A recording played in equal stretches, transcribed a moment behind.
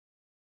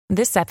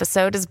This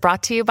episode is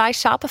brought to you by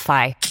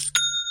Shopify.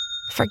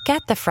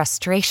 Forget the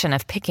frustration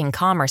of picking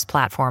commerce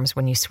platforms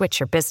when you switch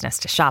your business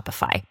to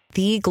Shopify,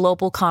 the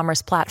global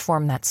commerce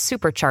platform that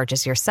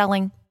supercharges your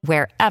selling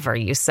wherever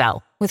you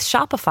sell. With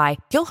Shopify,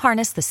 you'll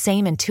harness the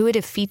same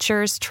intuitive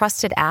features,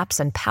 trusted apps,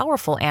 and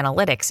powerful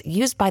analytics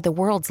used by the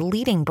world's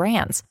leading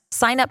brands.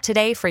 Sign up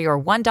today for your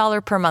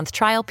 $1 per month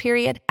trial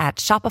period at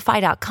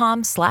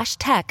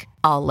shopify.com/tech,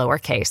 all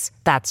lowercase.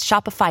 That's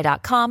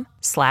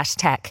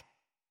shopify.com/tech.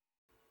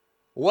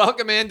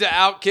 Welcome into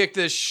Outkick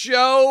the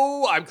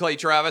Show. I'm Clay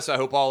Travis. I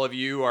hope all of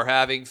you are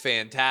having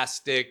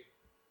fantastic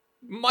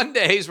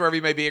Mondays wherever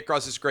you may be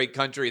across this great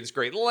country, this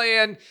great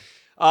land.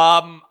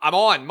 I'm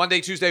on Monday,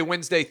 Tuesday,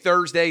 Wednesday,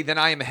 Thursday. Then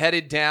I am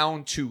headed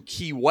down to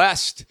Key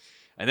West.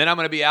 And then I'm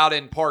going to be out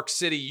in Park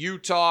City,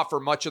 Utah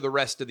for much of the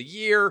rest of the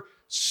year.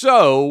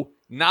 So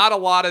not a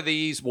lot of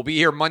these. We'll be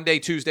here Monday,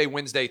 Tuesday,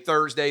 Wednesday,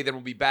 Thursday. Then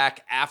we'll be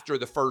back after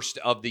the first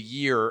of the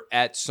year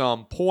at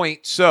some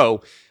point.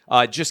 So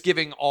just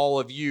giving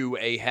all of you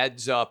a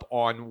heads up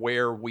on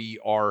where we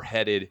are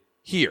headed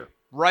here.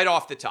 Right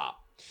off the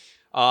top,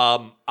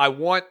 I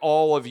want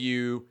all of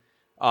you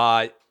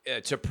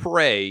to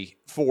pray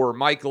for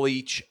Mike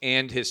Leach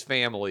and his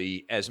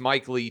family as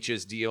Mike Leach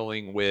is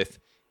dealing with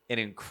an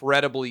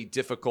incredibly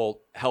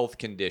difficult health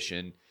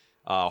condition,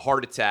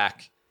 heart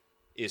attack,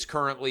 is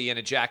currently in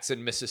a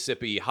Jackson,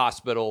 Mississippi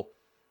hospital.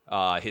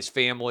 His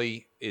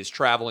family is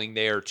traveling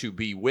there to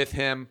be with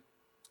him.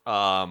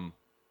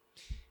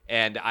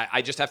 And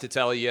I just have to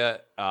tell you,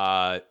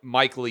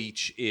 Mike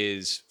Leach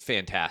is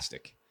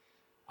fantastic.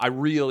 I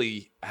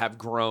really have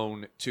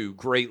grown to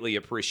greatly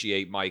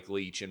appreciate Mike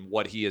Leach and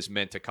what he has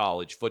meant to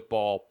college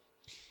football.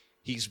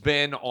 He's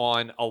been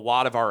on a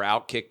lot of our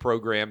Outkick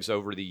programs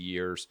over the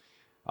years.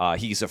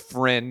 He's a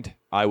friend.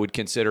 I would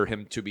consider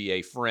him to be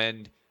a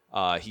friend.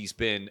 He's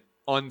been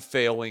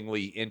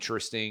unfailingly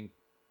interesting,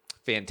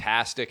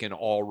 fantastic in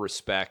all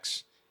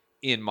respects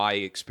in my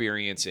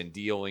experience in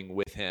dealing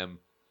with him.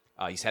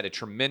 He's had a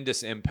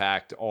tremendous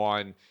impact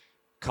on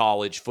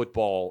college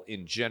football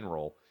in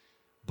general.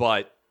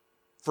 But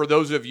for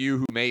those of you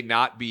who may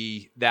not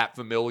be that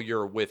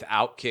familiar with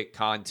Outkick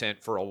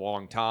content for a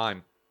long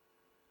time,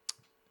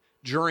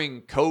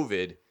 during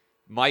COVID,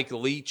 Mike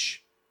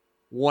Leach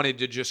wanted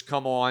to just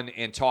come on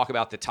and talk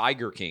about the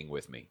Tiger King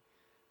with me.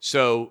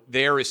 So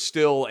there is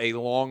still a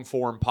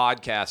long-form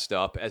podcast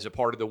up as a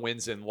part of the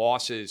wins and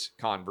losses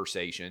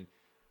conversation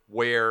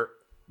where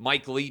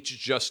Mike Leach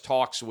just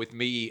talks with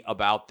me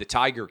about the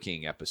Tiger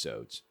King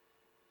episodes.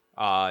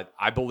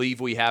 I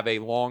believe we have a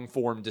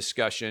long-form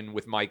discussion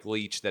with Mike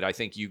Leach that I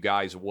think you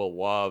guys will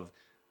love,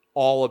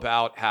 all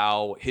about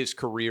how his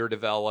career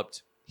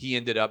developed. He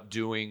ended up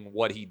doing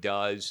what he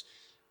does.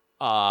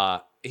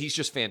 He's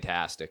just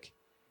fantastic.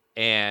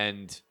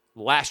 And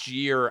last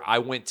year, I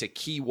went to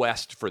Key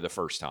West for the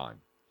first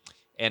time.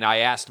 And I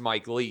asked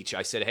Mike Leach,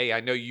 I said, hey, I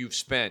know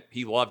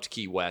he loved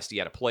Key West. He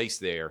had a place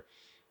there.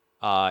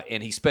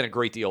 And he spent a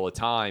great deal of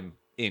time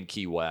in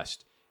Key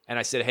West. And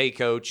I said, hey,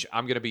 Coach,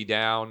 I'm going to be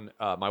down.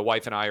 My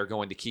wife and I are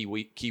going to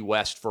Key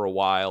West for a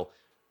while.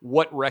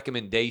 What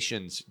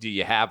recommendations do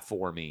you have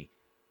for me?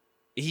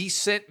 He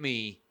sent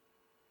me,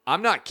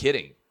 I'm not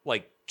kidding,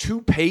 like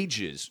 2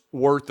 pages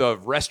worth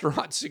of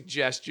restaurant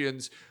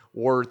suggestions,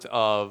 worth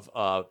of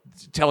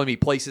telling me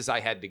places I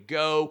had to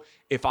go,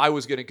 if I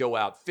was going to go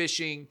out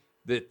fishing,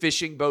 the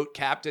fishing boat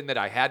captain that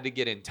I had to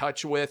get in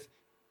touch with.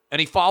 And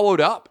he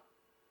followed up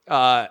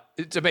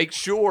to make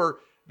sure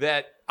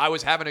that I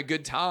was having a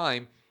good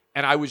time.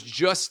 And I was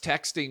just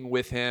texting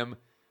with him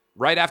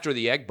right after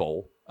the Egg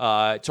Bowl.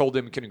 Told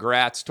him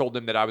congrats, told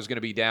him that I was going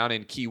to be down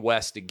in Key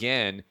West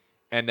again,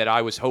 and that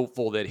I was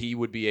hopeful that he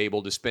would be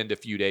able to spend a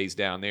few days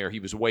down there. He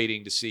was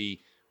waiting to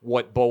see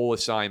what bowl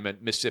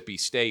assignment Mississippi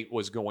State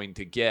was going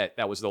to get.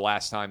 That was the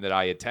last time that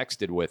I had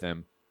texted with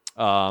him.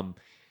 And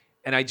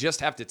I just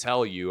have to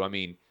tell you, I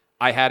mean,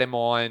 I had him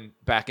on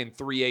back in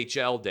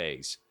 3HL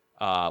days.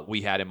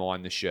 We had him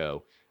on the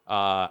show.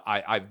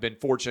 I've been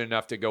fortunate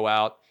enough to go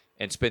out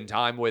and spend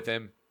time with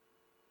him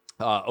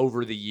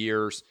over the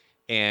years.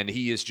 And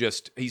he's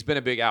been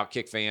a big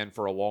Outkick fan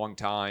for a long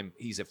time.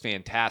 He's a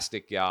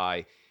fantastic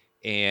guy,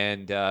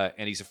 and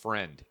he's a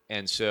friend.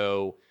 And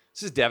so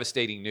this is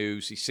devastating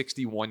news. He's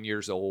 61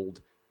 years old,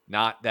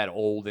 not that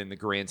old in the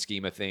grand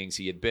scheme of things.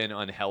 He had been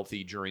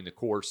unhealthy during the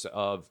course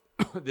of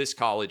this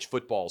college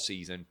football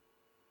season.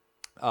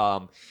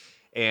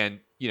 And,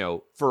 you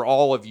know, for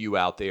all of you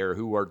out there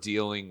who are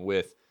dealing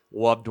with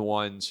loved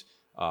ones,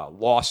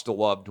 lost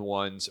loved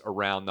ones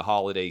around the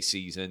holiday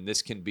season,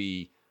 this can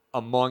be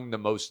among the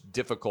most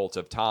difficult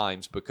of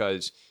times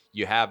because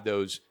you have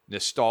those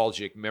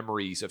nostalgic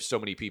memories of so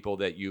many people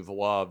that you've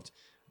loved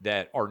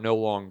that are no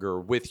longer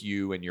with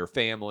you and your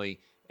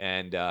family.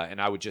 And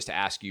I would just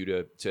ask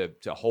you to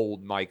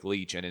hold Mike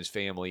Leach and his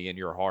family in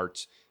your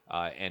hearts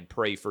and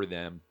pray for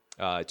them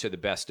to the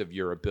best of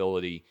your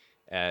ability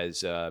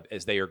as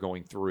they are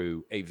going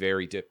through a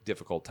very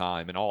difficult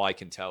time. And all I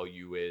can tell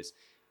you is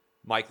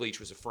Mike Leach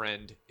was a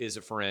friend, is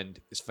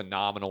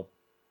phenomenal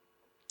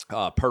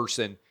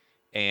person,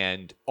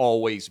 and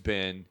always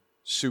been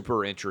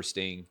super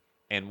interesting,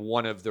 and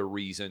one of the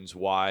reasons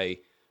why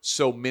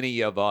so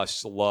many of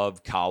us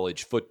love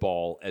college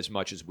football as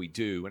much as we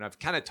do. And I've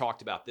kind of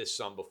talked about this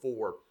some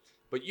before,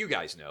 but you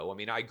guys know, I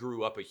mean, I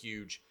grew up a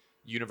huge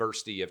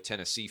University of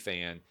Tennessee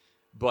fan,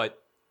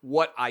 but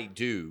what I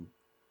do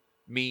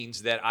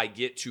means that I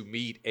get to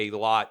meet a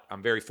lot.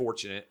 I'm very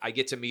fortunate. I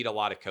get to meet a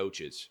lot of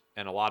coaches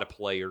and a lot of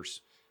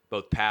players,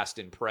 both past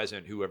and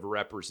present, who have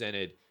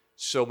represented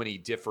so many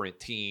different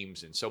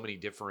teams and so many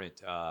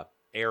different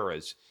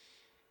eras.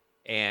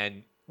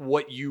 And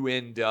what you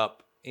end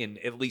up, in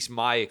at least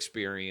my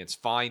experience,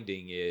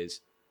 finding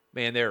is,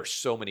 man, there are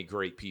so many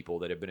great people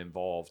that have been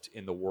involved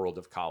in the world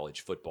of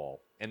college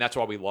football. And that's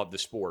why we love the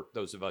sport,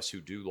 those of us who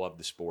do love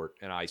the sport.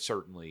 And I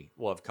certainly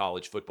love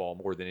college football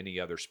more than any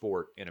other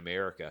sport in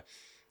America.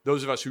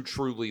 Those of us who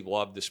truly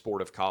love the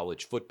sport of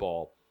college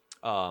football,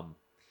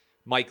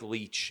 Mike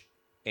Leach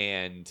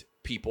and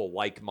people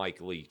like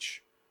Mike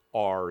Leach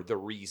are the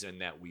reason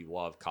that we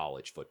love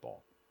college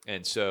football.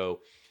 And so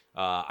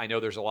I know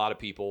there's a lot of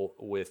people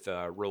with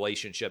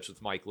relationships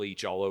with Mike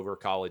Leach all over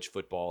college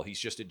football.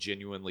 He's just a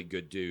genuinely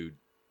good dude,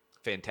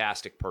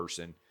 fantastic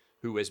person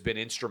who has been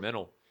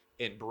instrumental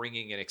in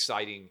bringing an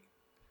exciting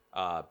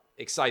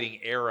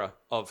era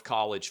of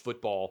college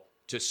football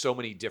to so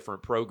many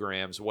different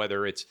programs,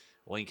 whether it's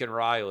Lincoln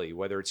Riley,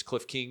 whether it's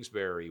Cliff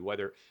Kingsbury,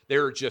 whether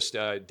they're just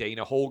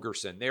Dana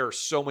Holgerson. There are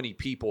so many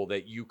people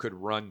that you could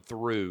run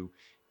through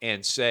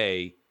and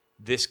say,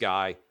 this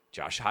guy,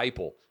 Josh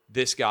Heupel,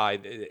 this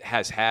guy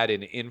has had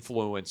an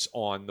influence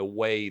on the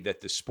way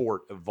that the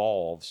sport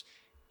evolves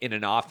in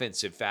an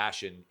offensive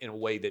fashion in a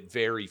way that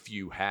very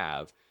few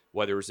have,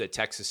 whether it's at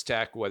Texas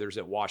Tech, whether it's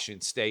at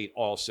Washington State,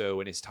 also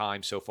in his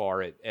time so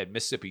far at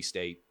Mississippi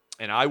State.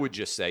 And I would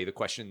just say the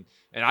question,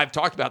 and I've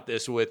talked about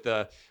this with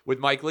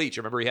Mike Leach. I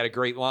remember he had a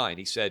great line.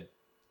 He said,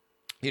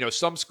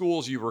 some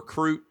schools you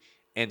recruit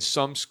and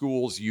some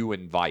schools you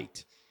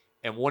invite.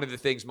 And one of the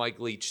things Mike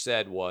Leach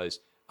said was,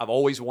 I've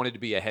always wanted to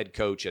be a head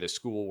coach at a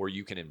school where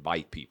you can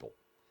invite people.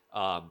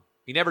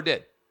 He never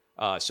did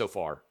so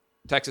far.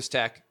 Texas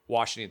Tech,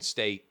 Washington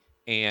State,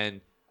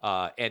 and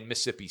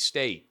Mississippi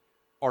State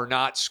are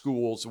not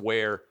schools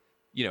where,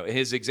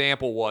 his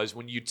example was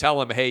when you tell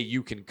them, hey,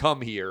 you can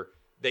come here,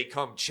 they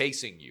come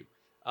chasing you.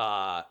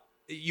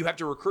 You have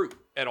to recruit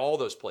at all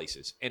those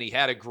places. And he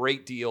had a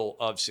great deal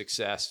of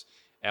success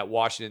at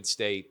Washington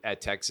State,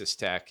 at Texas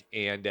Tech,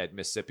 and at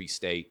Mississippi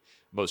State,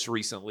 most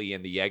recently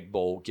in the Egg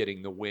Bowl,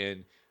 getting the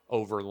win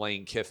over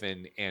Lane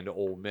Kiffin and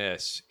Ole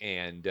Miss.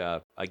 And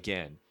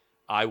again,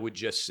 I would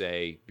just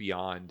say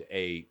beyond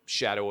a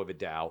shadow of a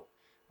doubt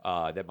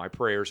that my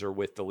prayers are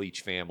with the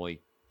Leach family,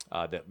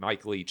 that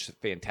Mike Leach,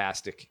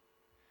 fantastic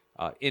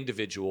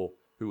individual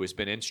who has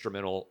been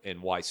instrumental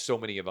in why so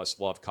many of us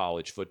love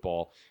college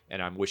football.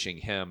 And I'm wishing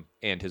him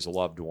and his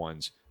loved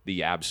ones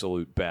the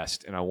absolute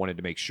best. And I wanted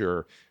to make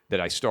sure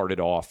that I started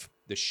off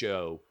the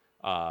show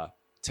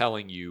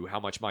telling you how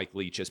much Mike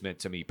Leach has meant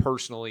to me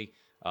personally,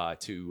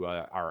 to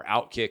our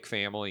Outkick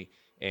family,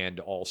 and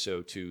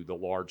also to the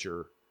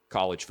larger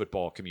college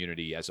football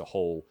community as a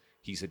whole.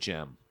 He's a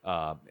gem,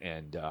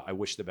 and I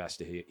wish the best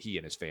to he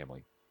and his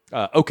family.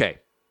 Okay.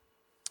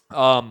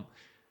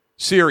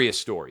 Serious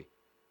story.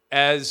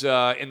 As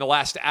in the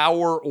last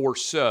hour or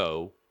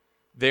so,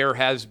 there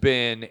has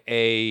been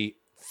a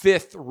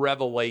fifth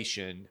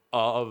revelation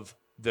of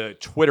the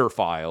Twitter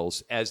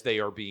files, as they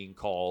are being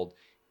called,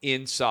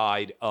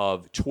 inside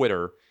of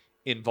Twitter,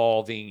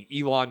 involving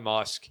Elon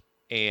Musk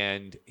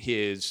and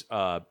his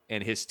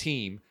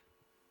team.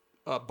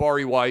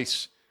 Bari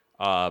Weiss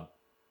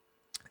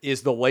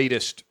is the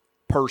latest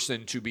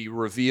person to be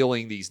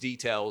revealing these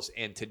details,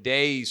 and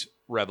today's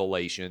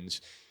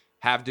revelations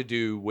have to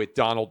do with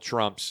Donald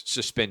Trump's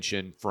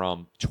suspension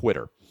from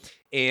Twitter.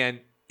 And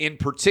in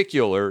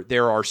particular,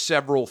 there are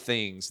several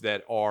things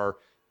that are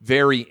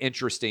very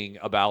interesting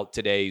about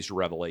today's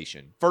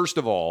revelation. First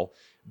of all,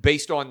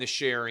 based on the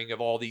sharing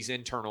of all these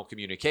internal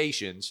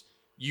communications,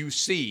 you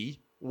see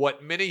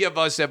what many of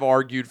us have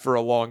argued for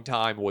a long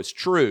time was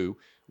true,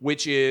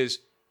 which is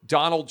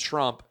Donald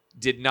Trump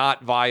did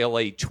not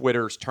violate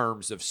Twitter's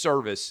terms of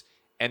service,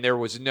 and there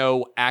was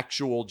no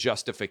actual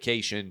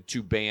justification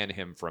to ban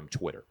him from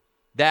Twitter.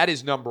 That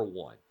is number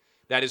one.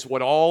 That is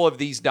what all of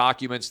these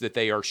documents that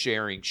they are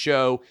sharing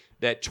show,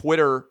 that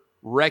Twitter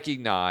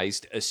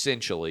recognized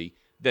essentially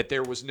that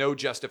there was no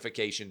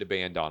justification to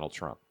ban Donald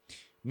Trump.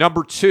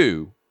 Number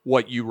two,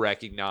 what you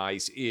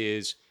recognize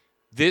is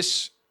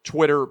this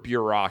Twitter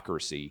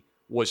bureaucracy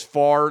was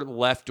far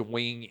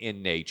left-wing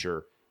in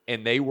nature,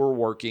 and they were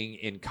working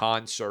in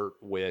concert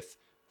with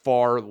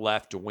far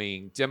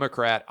left-wing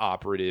Democrat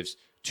operatives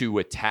to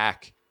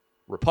attack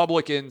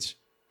Republicans,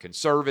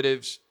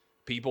 conservatives,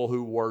 people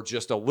who were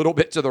just a little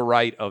bit to the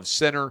right of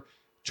center.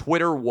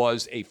 Twitter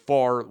was a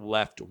far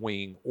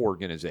left-wing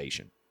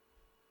organization.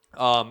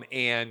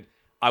 And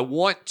I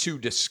want to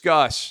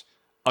discuss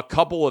a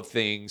couple of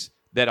things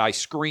that I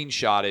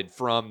screenshotted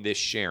from this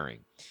sharing.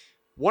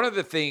 One of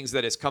the things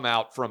that has come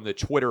out from the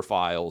Twitter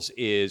files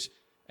is,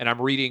 and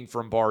I'm reading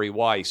from Bari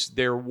Weiss,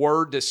 there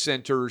were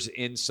dissenters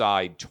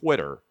inside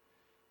Twitter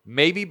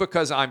Maybe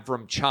because I'm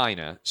from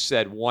China,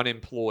 said one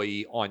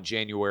employee on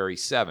January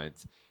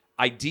 7th,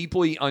 I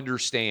deeply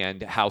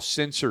understand how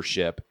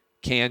censorship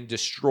can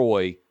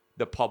destroy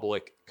the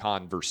public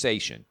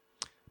conversation.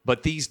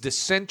 But these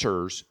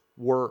dissenters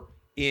were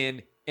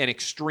in an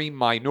extreme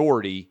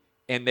minority,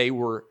 and they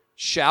were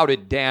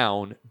shouted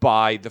down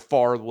by the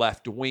far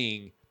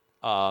left-wing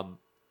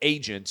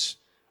agents,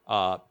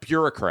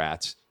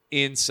 bureaucrats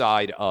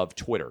inside of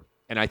Twitter.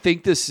 And I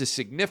think this is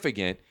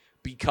significant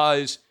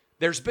because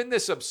there's been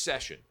this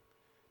obsession,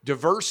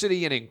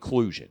 diversity and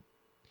inclusion.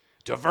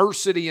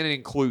 Diversity and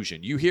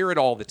inclusion. You hear it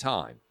all the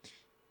time.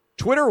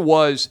 Twitter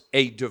was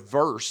a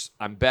diverse,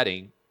 I'm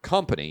betting,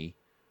 company,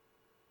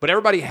 but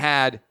everybody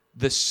had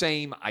the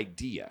same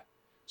idea.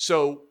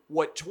 So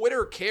what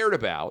Twitter cared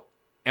about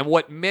and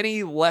what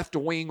many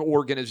left-wing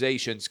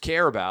organizations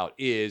care about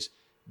is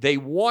they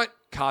want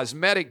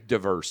cosmetic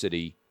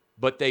diversity,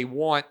 but they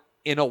want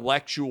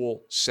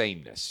intellectual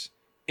sameness.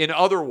 In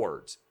other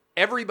words,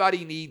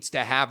 everybody needs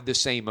to have the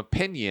same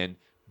opinion,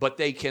 but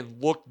they can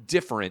look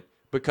different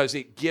because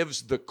it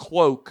gives the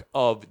cloak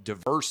of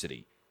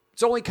diversity.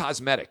 It's only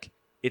cosmetic.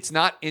 It's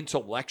not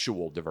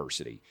intellectual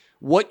diversity.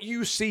 What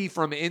you see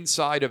from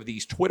inside of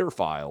these Twitter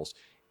files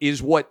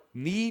is what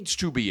needs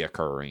to be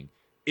occurring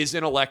is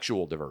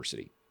intellectual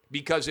diversity.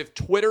 Because if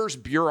Twitter's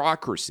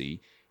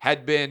bureaucracy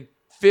had been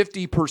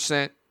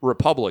 50%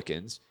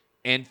 Republicans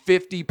and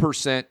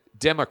 50%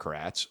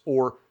 Democrats,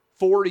 or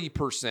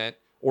 40%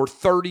 or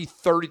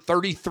 33,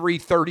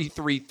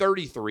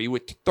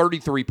 with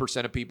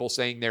 33% of people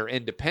saying they're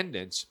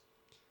independents,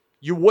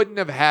 you wouldn't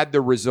have had the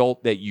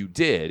result that you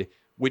did,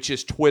 which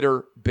is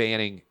Twitter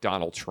banning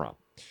Donald Trump.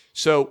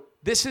 So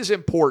this is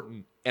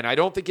important, and I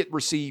don't think it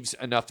receives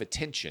enough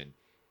attention.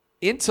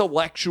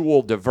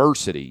 Intellectual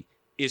diversity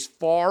is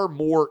far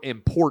more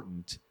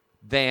important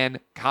than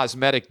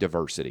cosmetic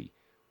diversity.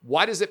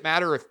 Why does it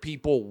matter if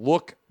people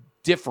look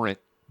different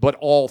but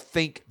all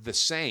think the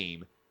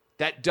same?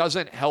 That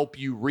doesn't help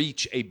you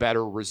reach a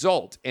better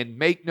result. And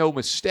make no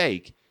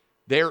mistake,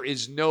 there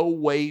is no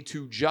way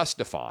to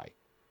justify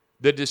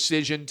the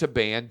decision to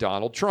ban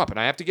Donald Trump. And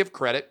I have to give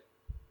credit.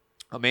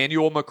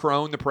 Emmanuel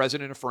Macron, the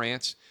president of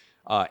France,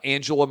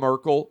 Angela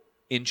Merkel,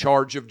 in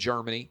charge of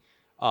Germany,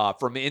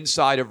 from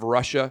inside of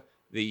Russia,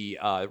 the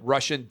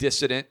Russian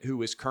dissident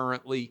who is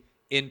currently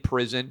in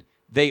prison,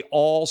 they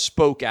all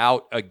spoke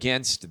out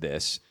against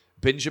this.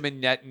 Benjamin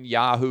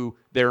Netanyahu,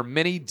 there are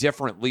many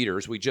different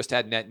leaders. We just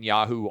had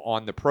Netanyahu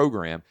on the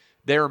program.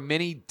 There are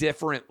many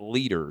different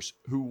leaders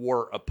who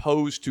were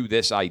opposed to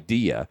this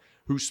idea,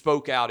 who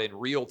spoke out in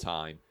real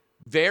time.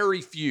 Very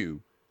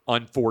few,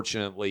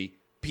 unfortunately,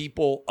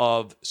 people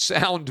of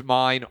sound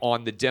mind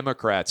on the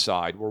Democrat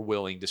side were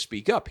willing to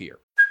speak up here.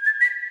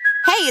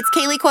 Hey, it's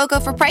Kaylee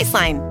Cuoco for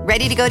Priceline.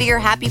 Ready to go to your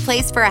happy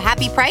place for a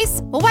happy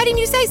price? Well, why didn't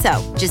you say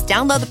so? Just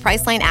download the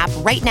Priceline app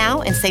right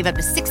now and save up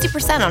to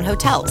 60% on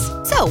hotels.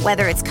 So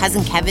whether it's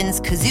Cousin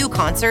Kevin's Kazoo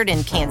Concert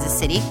in Kansas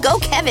City, go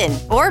Kevin,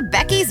 or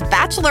Becky's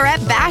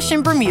Bachelorette Bash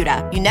in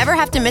Bermuda, you never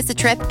have to miss a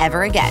trip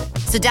ever again.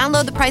 So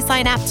download the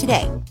Priceline app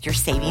today. Your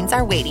savings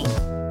are waiting.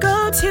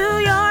 Go to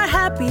your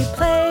happy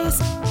place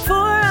for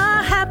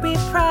a happy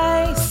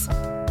price.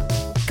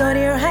 Go to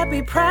your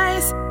happy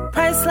price,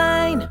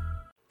 Priceline.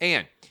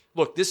 And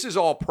look, this is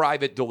all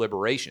private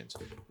deliberations.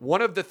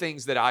 One of the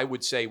things that I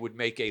would say would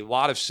make a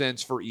lot of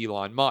sense for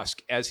Elon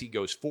Musk as he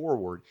goes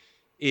forward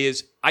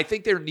is I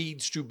think there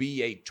needs to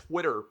be a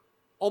Twitter,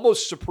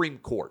 almost Supreme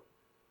Court.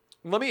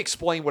 Let me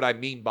explain what I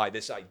mean by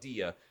this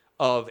idea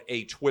of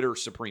a Twitter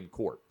Supreme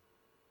Court.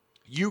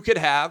 You could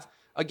have,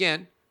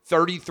 again,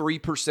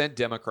 33%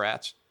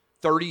 Democrats,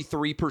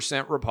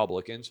 33%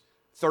 Republicans,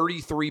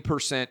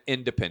 33%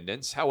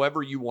 independents,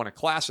 however you want to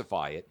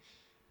classify it.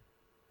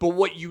 But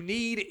what you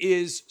need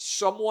is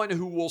someone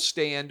who will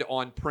stand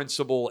on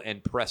principle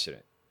and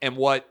precedent. And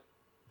what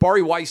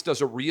Bari Weiss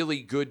does a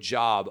really good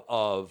job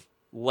of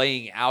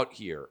laying out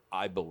here,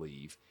 I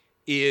believe,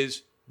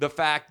 is the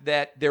fact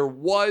that there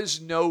was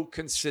no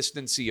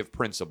consistency of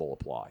principle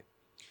applied.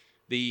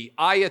 The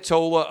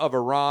Ayatollah of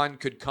Iran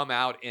could come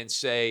out and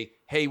say,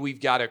 hey,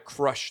 we've got to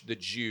crush the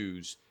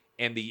Jews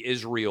and the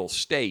Israel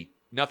state.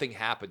 Nothing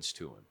happens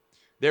to him.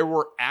 There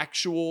were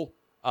actual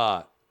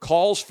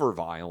calls for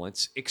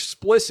violence,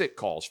 explicit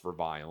calls for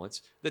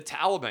violence. The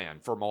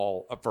Taliban,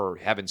 for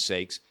heaven's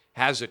sakes,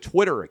 has a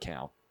Twitter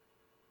account.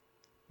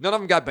 None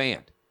of them got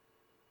banned,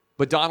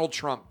 but Donald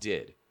Trump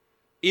did.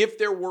 If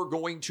there were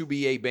going to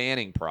be a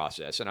banning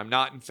process, and I'm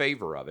not in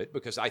favor of it,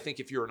 because I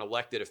think if you're an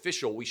elected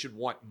official, we should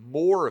want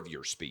more of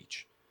your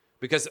speech.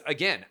 Because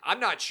again, I'm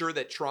not sure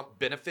that Trump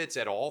benefits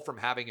at all from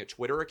having a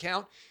Twitter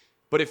account,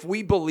 but if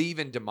we believe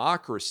in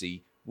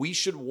democracy, we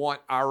should want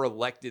our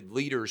elected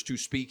leaders to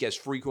speak as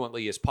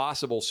frequently as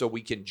possible so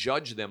we can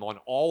judge them on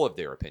all of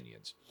their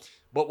opinions.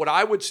 But what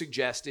I would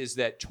suggest is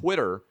that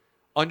Twitter,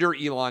 under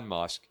Elon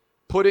Musk,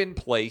 put in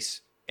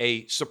place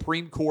a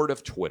Supreme Court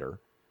of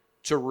Twitter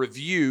to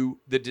review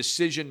the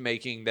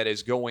decision-making that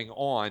is going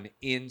on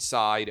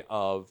inside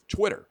of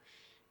Twitter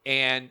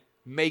and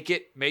make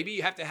it, maybe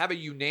you have to have a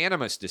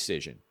unanimous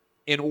decision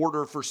in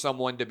order for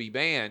someone to be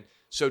banned.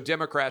 so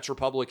Democrats,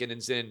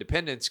 Republicans, and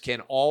independents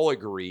can all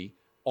agree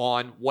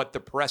on what the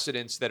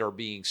precedents that are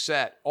being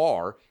set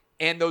are.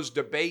 And those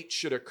debates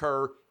should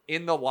occur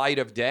in the light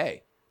of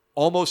day,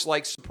 almost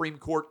like Supreme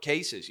Court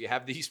cases. You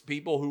have these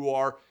people who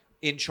are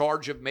in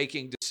charge of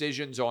making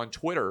decisions on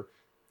Twitter,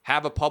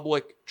 have a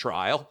public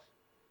trial,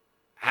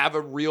 have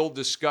a real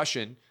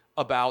discussion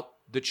about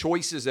the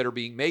choices that are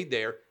being made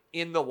there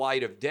in the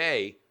light of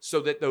day, so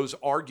that those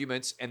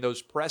arguments and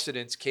those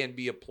precedents can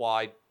be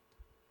applied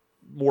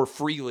more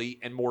freely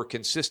and more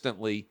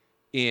consistently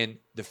in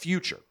the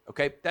future.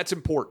 Okay, that's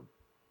important.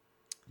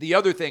 The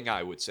other thing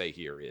I would say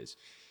here is,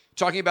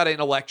 talking about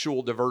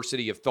intellectual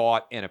diversity of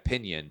thought and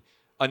opinion,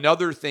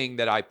 another thing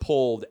that I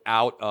pulled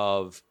out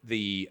of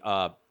the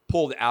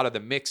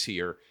mix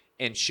here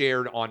and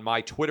shared on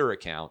my Twitter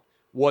account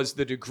was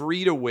the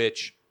degree to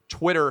which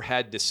Twitter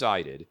had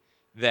decided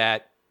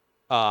that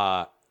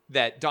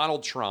that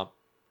Donald Trump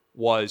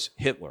was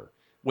Hitler.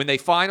 When they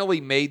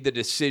finally made the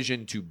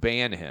decision to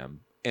ban him,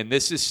 and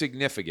this is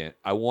significant,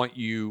 I want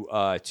you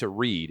to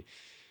read.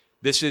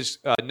 This is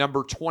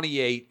number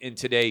 28 in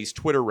today's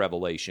Twitter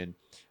revelation.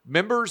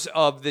 Members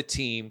of the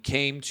team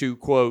came to,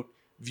 quote,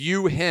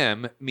 view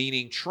him,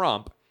 meaning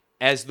Trump,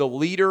 as the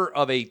leader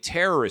of a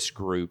terrorist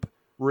group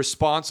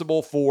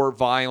responsible for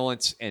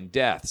violence and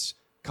deaths,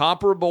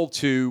 comparable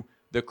to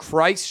the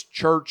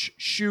Christchurch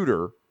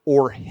shooter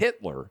or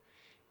Hitler.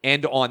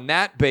 And on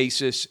that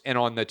basis and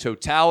on the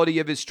totality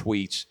of his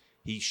tweets,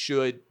 he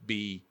should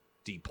be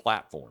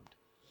deplatformed.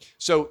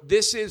 So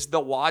this is the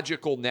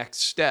logical next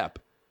step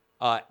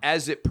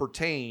as it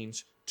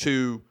pertains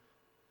to,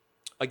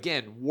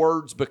 again,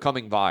 words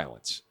becoming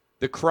violence.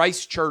 The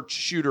Christchurch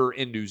shooter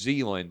in New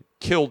Zealand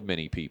killed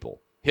many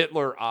people.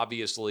 Hitler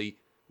obviously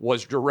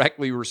was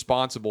directly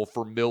responsible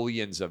for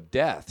millions of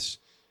deaths.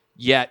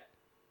 Yet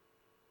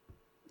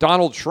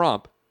Donald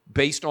Trump,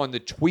 based on the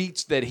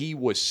tweets that he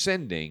was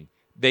sending,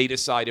 they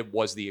decided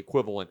was the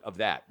equivalent of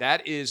that.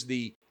 That is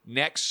the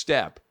next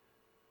step,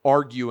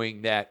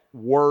 arguing that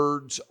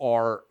words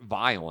are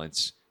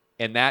violence.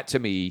 And that, to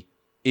me,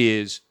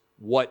 is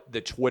what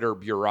the Twitter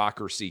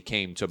bureaucracy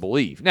came to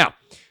believe. Now,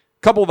 a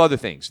couple of other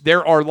things.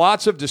 There are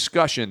lots of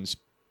discussions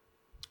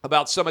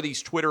about some of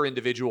these Twitter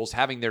individuals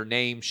having their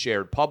names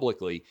shared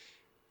publicly.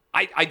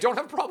 I don't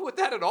have a problem with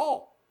that at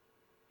all.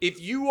 If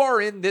you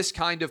are in this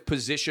kind of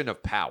position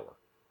of power,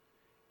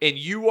 and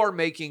you are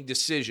making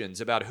decisions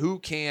about who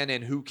can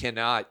and who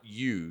cannot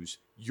use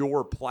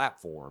your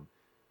platform,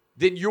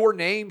 then your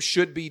name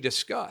should be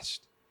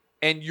discussed.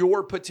 And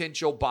your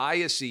potential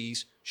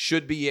biases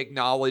should be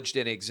acknowledged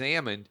and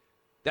examined.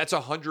 That's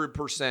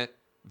 100%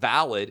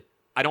 valid.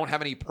 I don't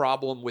have any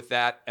problem with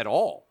that at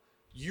all.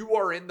 You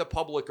are in the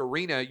public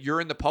arena. You're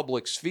in the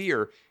public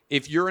sphere.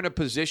 If you're in a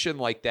position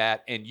like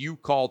that and you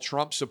call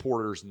Trump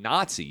supporters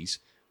Nazis,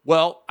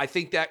 well, I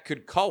think that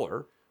could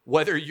color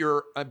whether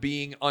you're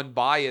being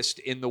unbiased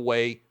in the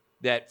way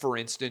that, for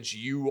instance,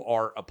 you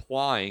are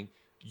applying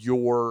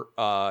your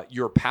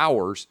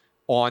powers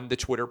on the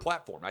Twitter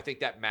platform. I think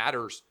that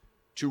matters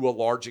to a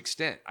large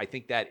extent. I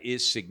think that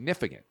is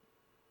significant.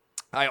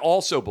 I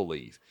also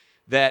believe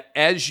that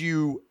as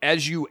you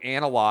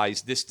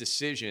analyze this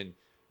decision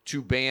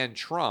to ban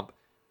Trump,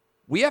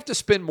 we have to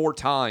spend more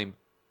time,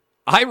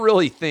 I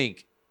really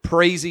think,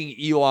 praising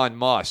Elon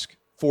Musk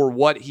for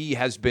what he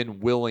has been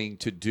willing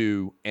to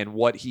do and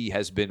what he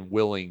has been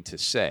willing to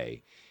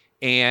say.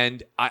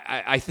 And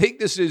I think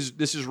this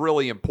is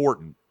really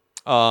important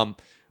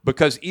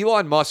because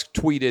Elon Musk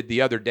tweeted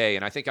the other day,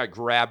 and I think I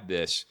grabbed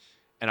this,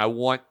 and I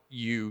want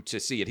you to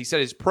see it. He said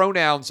his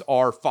pronouns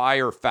are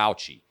fire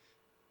Fauci.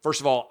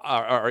 First of all,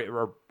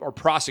 or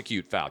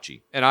prosecute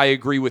Fauci. And I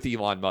agree with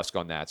Elon Musk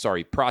on that.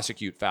 Sorry,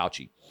 prosecute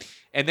Fauci.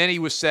 And then he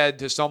was said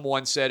to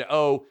someone said,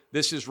 oh,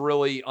 this is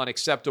really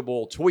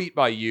unacceptable tweet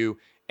by you.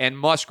 And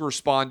Musk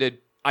responded,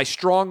 I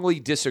strongly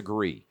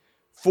disagree.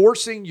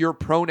 Forcing your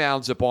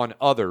pronouns upon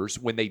others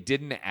when they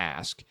didn't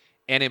ask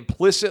and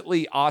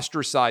implicitly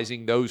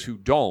ostracizing those who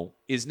don't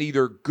is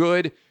neither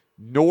good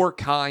nor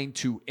kind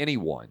to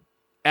anyone.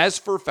 As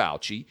for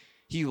Fauci,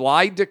 he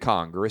lied to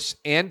Congress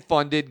and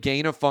funded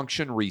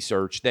gain-of-function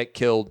research that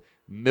killed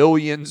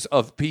millions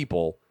of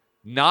people.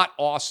 Not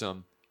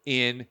awesome,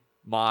 in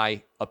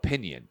my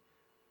opinion.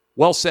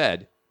 Well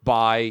said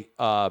by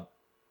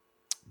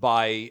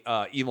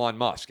Elon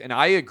Musk. And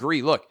I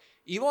agree. Look,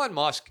 Elon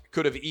Musk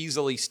could have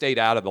easily stayed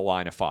out of the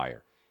line of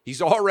fire.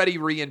 He's already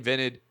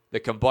reinvented the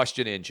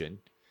combustion engine.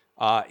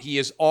 He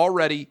is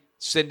already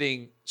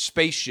sending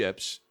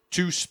spaceships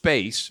to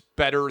space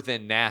better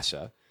than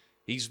NASA.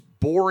 He's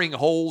boring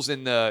holes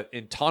in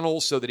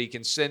tunnels so that he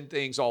can send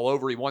things all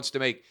over. He wants to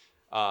make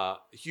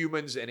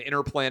humans an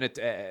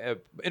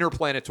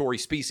interplanetary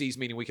species,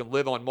 meaning we can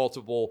live on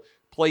multiple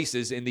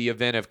places in the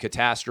event of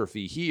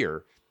catastrophe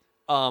here.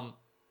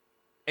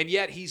 And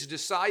yet he's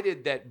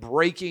decided that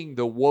breaking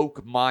the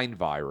woke mind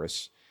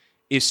virus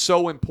is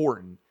so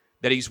important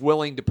that he's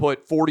willing to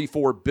put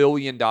 $44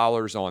 billion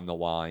on the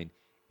line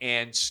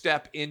and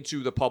step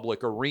into the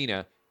public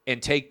arena and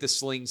take the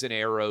slings and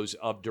arrows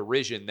of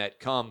derision that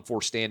come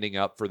for standing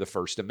up for the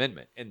First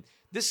Amendment. And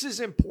this is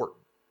important.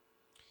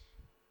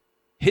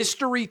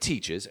 History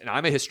teaches, and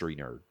I'm a history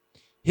nerd,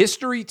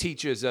 history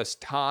teaches us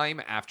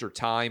time after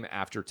time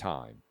after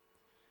time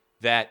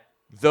that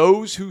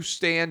those who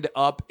stand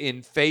up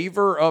in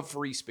favor of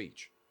free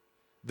speech,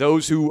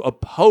 those who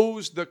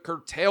oppose the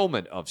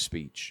curtailment of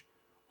speech,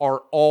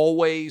 are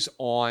always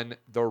on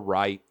the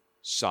right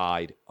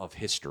side of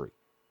history,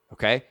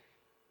 okay?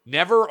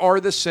 Never are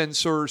the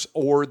censors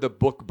or the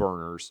book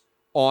burners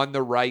on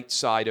the right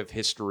side of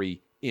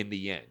history in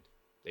the end.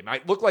 They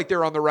might look like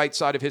they're on the right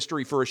side of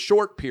history for a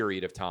short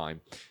period of time,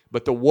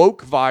 but the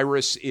woke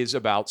virus is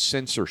about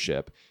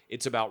censorship.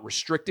 It's about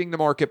restricting the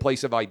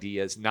marketplace of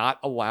ideas, not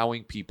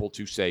allowing people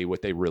to say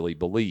what they really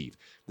believe.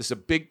 This is a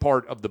big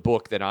part of the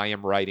book that I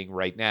am writing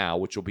right now,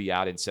 which will be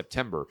out in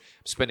September.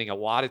 I'm spending a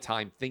lot of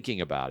time thinking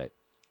about it,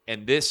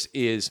 and this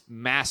is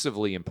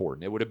massively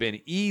important. It would have been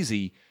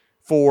easy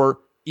for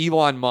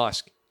Elon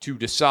Musk to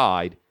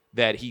decide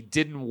that he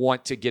didn't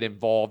want to get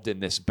involved in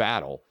this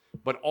battle.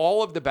 But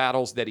all of the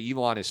battles that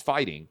Elon is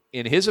fighting,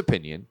 in his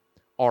opinion,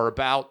 are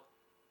about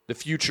the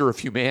future of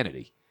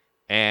humanity.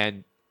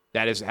 And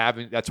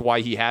that's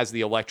why he has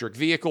the electric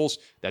vehicles.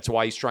 That's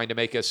why he's trying to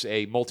make us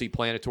a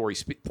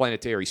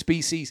planetary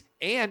species.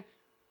 And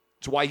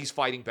it's why he's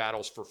fighting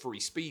battles for free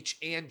speech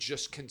and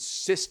just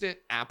consistent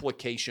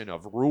application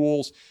of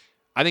rules.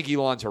 I think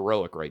Elon's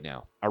heroic right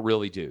now. I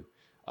really do.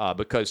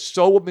 Because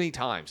so many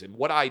times, and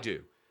what I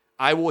do,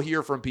 I will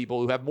hear from people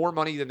who have more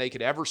money than they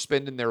could ever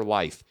spend in their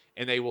life,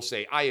 and they will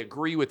say, I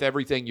agree with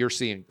everything you're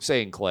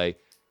saying, Clay.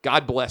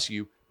 God bless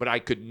you, but I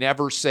could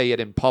never say it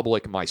in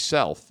public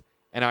myself.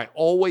 And I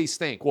always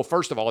think, well,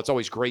 first of all, it's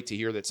always great to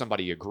hear that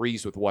somebody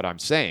agrees with what I'm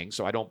saying,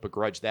 so I don't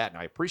begrudge that,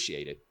 and I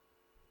appreciate it.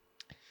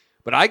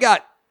 But I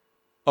got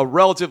a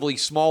relatively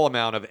small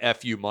amount of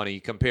FU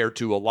money compared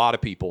to a lot of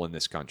people in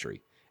this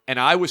country. And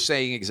I was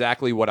saying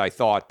exactly what I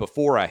thought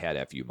before I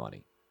had FU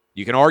money.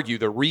 You can argue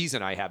the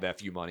reason I have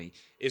FU money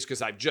is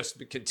because I've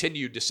just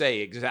continued to say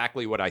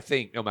exactly what I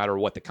think, no matter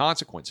what the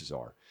consequences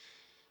are.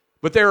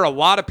 But there are a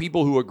lot of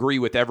people who agree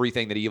with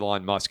everything that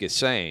Elon Musk is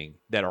saying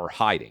that are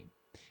hiding.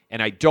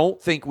 And I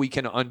don't think we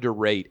can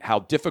underrate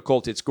how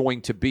difficult it's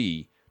going to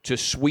be to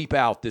sweep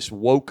out this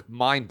woke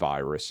mind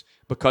virus,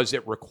 because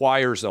it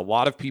requires a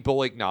lot of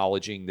people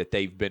acknowledging that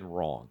they've been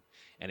wrong.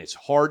 And it's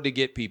hard to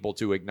get people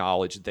to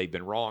acknowledge that they've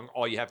been wrong.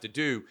 All you have to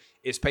do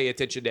is pay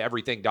attention to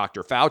everything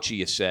Dr.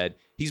 Fauci has said.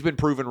 He's been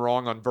proven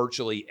wrong on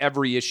virtually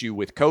every issue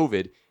with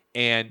COVID,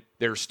 and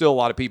there's still a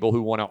lot of people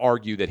who want to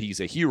argue that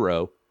he's a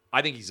hero.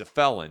 I think he's a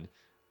felon,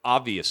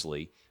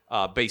 obviously,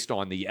 based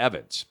on the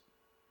evidence.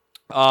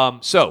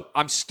 So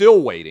I'm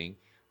still waiting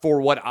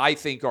for what I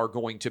think are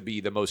going to be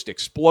the most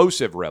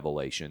explosive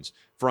revelations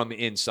from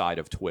inside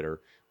of Twitter,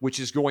 which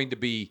is going to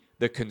be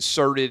the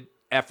concerted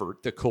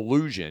effort, the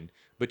collusion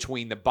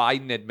between the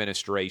Biden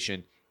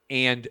administration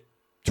and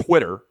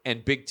Twitter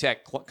and big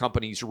tech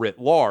companies writ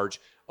large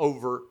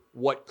over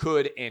what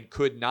could and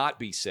could not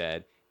be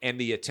said, and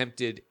the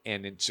attempted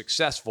and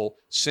successful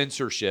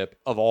censorship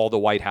of all the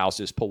White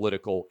House's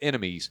political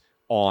enemies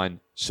on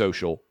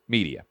social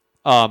media.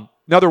 One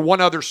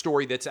other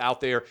story that's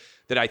out there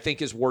that I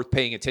think is worth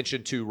paying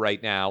attention to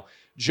right now.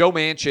 Joe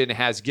Manchin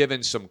has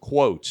given some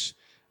quotes,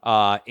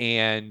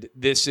 and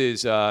this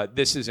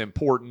is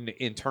important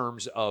in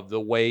terms of the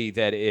way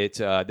that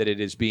it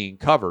is being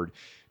covered.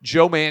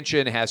 Joe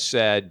Manchin has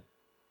said,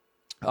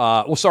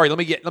 let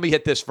me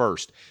hit this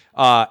first.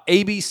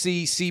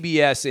 ABC,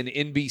 CBS,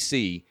 and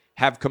NBC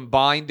have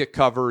combined to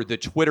cover the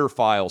Twitter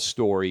Files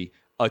story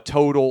a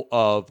total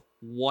of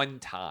one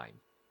time.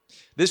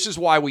 This is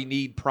why we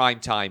need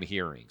primetime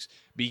hearings,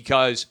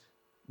 because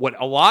what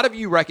a lot of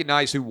you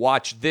recognize who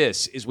watch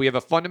this is we have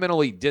a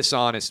fundamentally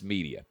dishonest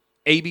media.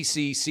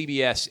 ABC,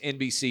 CBS,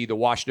 NBC, The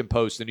Washington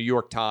Post, The New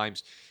York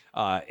Times,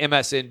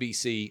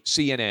 MSNBC,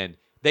 CNN,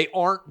 they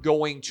aren't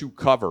going to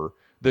cover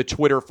the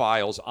Twitter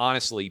Files,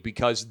 honestly,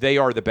 because they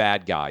are the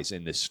bad guys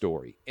in this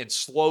story. And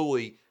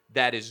slowly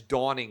that is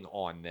dawning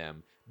on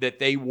them that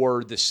they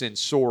were the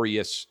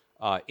censorious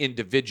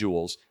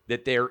individuals,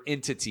 that their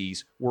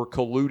entities were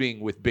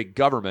colluding with big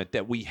government,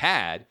 that we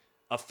had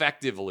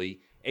effectively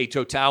a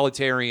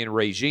totalitarian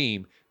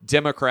regime,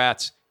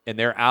 Democrats and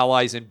their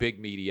allies in big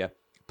media,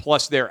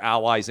 plus their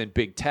allies in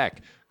big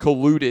tech,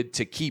 colluded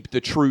to keep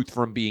the truth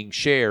from being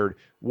shared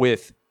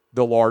with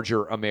the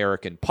larger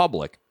American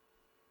public.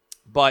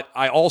 But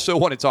I also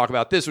want to talk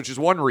about this, which is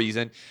one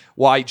reason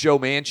why Joe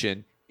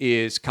Manchin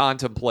is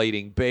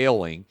contemplating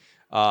bailing.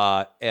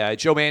 Joe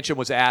Manchin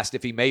was asked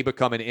if he may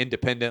become an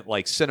independent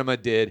like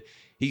Sinema did.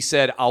 He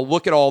said, I'll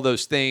look at all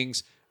those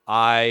things.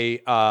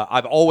 I've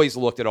always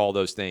looked at all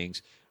those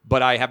things,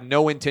 but I have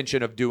no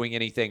intention of doing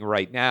anything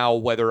right now.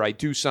 Whether I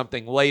do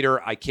something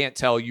later, I can't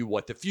tell you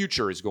what the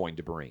future is going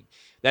to bring.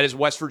 That is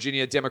West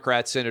Virginia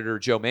Democrat Senator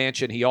Joe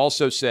Manchin. He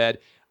also said,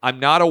 I'm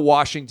not a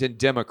Washington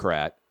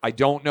Democrat. I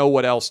don't know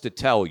what else to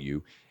tell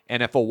you.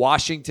 And if a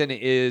Washington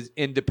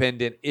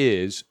independent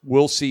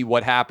we'll see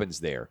what happens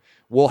there.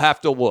 We'll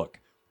have to look.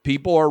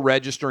 People are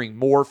registering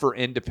more for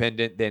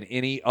independent than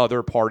any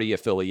other party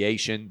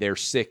affiliation. They're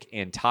sick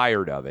and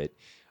tired of it.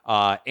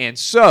 And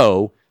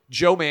so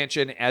Joe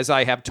Manchin, as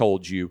I have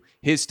told you,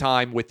 his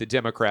time with the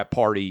Democrat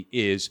Party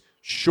is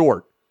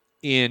short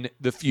in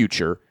the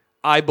future.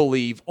 I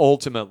believe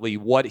ultimately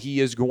what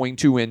he is going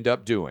to end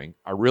up doing,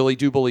 I really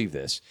do believe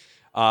this,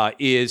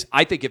 is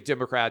I think if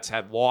Democrats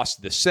had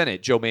lost the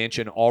Senate, Joe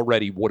Manchin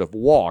already would have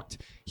walked.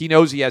 He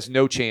knows he has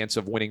no chance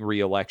of winning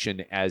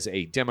re-election as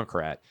a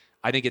Democrat.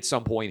 I think at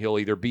some point he'll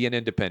either be an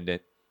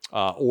independent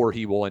or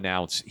he will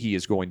announce he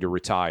is going to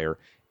retire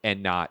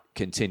and not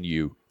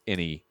continue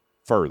any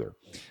further.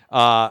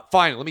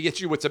 Finally, let me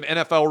get you with some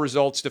NFL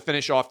results to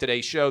finish off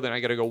today's show. Then I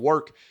got to go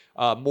work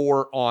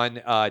more on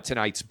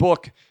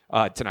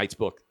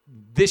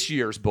this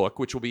year's book,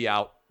 which will be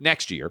out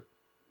next year.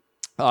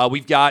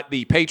 We've got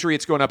the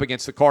Patriots going up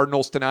against the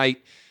Cardinals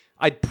tonight.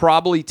 I'd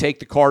probably take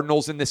the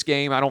Cardinals in this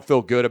game. I don't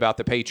feel good about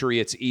the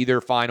Patriots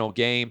either final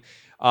game.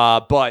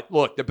 But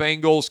look, the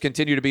Bengals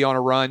continue to be on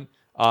a run.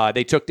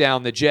 They took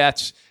down the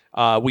Jets.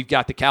 We've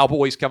got the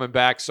Cowboys coming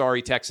back.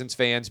 Sorry, Texans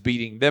fans,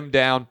 beating them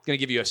down. Going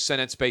to give you a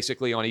sentence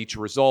basically on each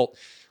result.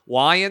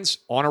 Lions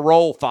on a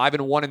roll,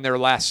 5-1 in their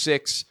last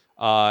 6.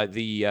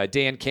 The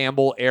Dan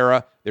Campbell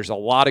era. There's a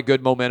lot of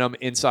good momentum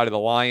inside of the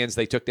Lions.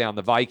 They took down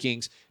the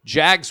Vikings.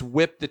 Jags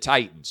whipped the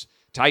Titans.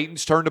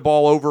 Titans turned the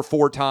ball over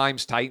 4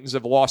 times. Titans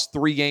have lost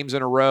 3 games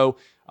in a row.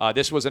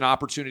 This was an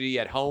opportunity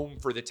at home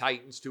for the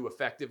Titans to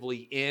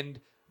effectively end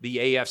the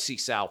AFC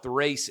South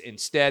race.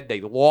 Instead,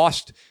 they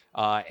lost,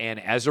 and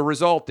as a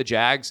result, the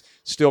Jags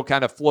still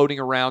kind of floating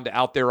around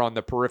out there on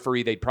the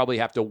periphery. They'd probably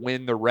have to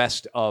win the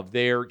rest of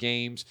their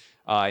games,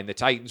 and the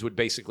Titans would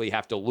basically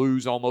have to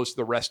lose almost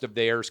the rest of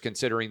theirs,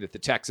 considering that the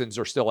Texans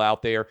are still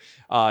out there.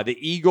 The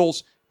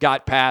Eagles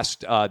got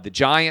past the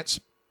Giants.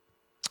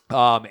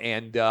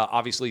 And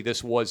obviously,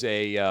 this was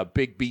a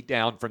big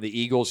beatdown from the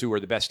Eagles, who are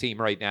the best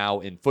team right now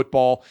in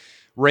football.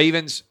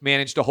 Ravens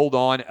managed to hold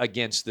on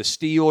against the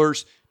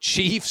Steelers.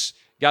 Chiefs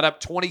got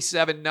up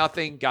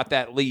 27-0, got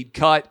that lead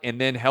cut, and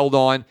then held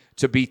on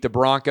to beat the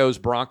Broncos.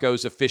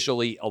 Broncos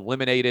officially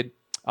eliminated.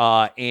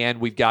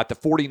 And we've got the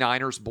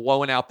 49ers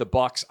blowing out the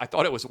Bucs. I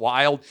thought it was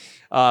wild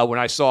when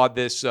I saw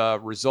this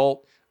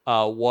result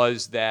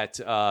was that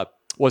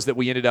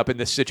we ended up in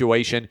this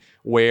situation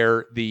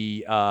where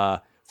the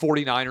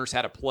 49ers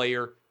had a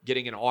player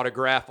getting an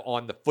autograph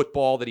on the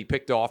football that he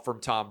picked off from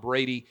Tom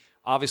Brady.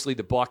 Obviously,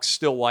 the Bucs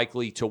still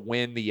likely to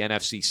win the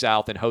NFC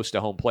South and host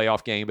a home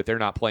playoff game, but they're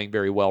not playing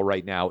very well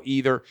right now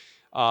either.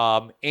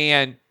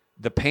 And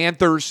the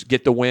Panthers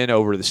get the win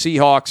over the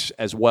Seahawks,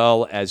 as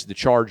well as the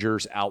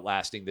Chargers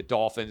outlasting the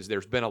Dolphins.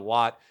 There's been a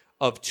lot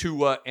of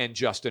Tua and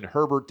Justin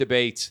Herbert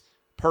debates.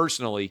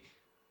 Personally,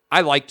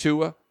 I like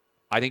Tua.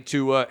 I think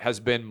Tua has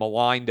been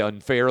maligned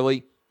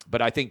unfairly,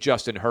 but I think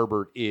Justin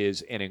Herbert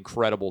is an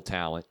incredible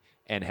talent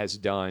and has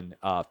done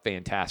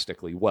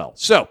fantastically well.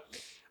 So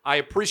I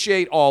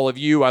appreciate all of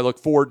you. I look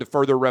forward to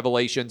further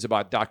revelations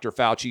about Dr.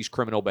 Fauci's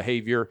criminal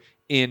behavior,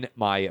 in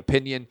my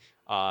opinion.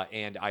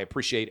 And I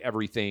appreciate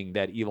everything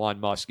that Elon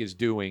Musk is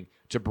doing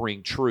to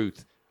bring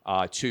truth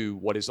to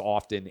what is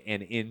often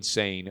an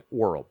insane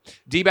world.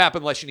 DBAP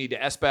unless you need to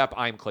SBAP.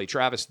 I'm Clay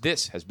Travis.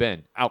 This has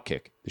been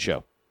Outkick the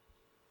Show.